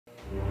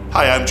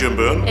Hi, I'm Jim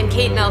Boone. And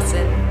Kate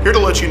Nelson. Here to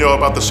let you know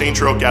about the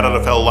Saints Row Get Out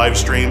of Hell live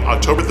stream,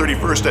 October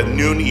 31st at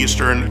noon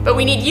Eastern. But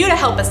we need you to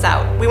help us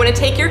out. We want to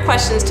take your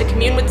questions to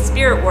commune with the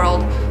spirit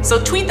world, so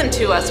tweet them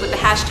to us with the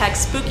hashtag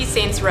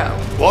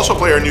SpookySaintsRow. We'll also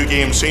play our new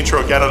game, Saints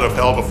Row Get Out of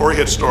Hell, before it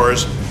hits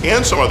stores,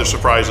 and some other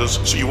surprises,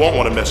 so you won't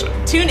want to miss it.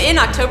 Tune in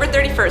October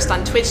 31st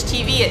on Twitch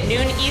TV at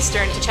noon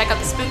Eastern to check out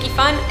the spooky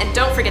fun, and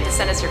don't forget to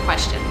send us your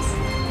questions.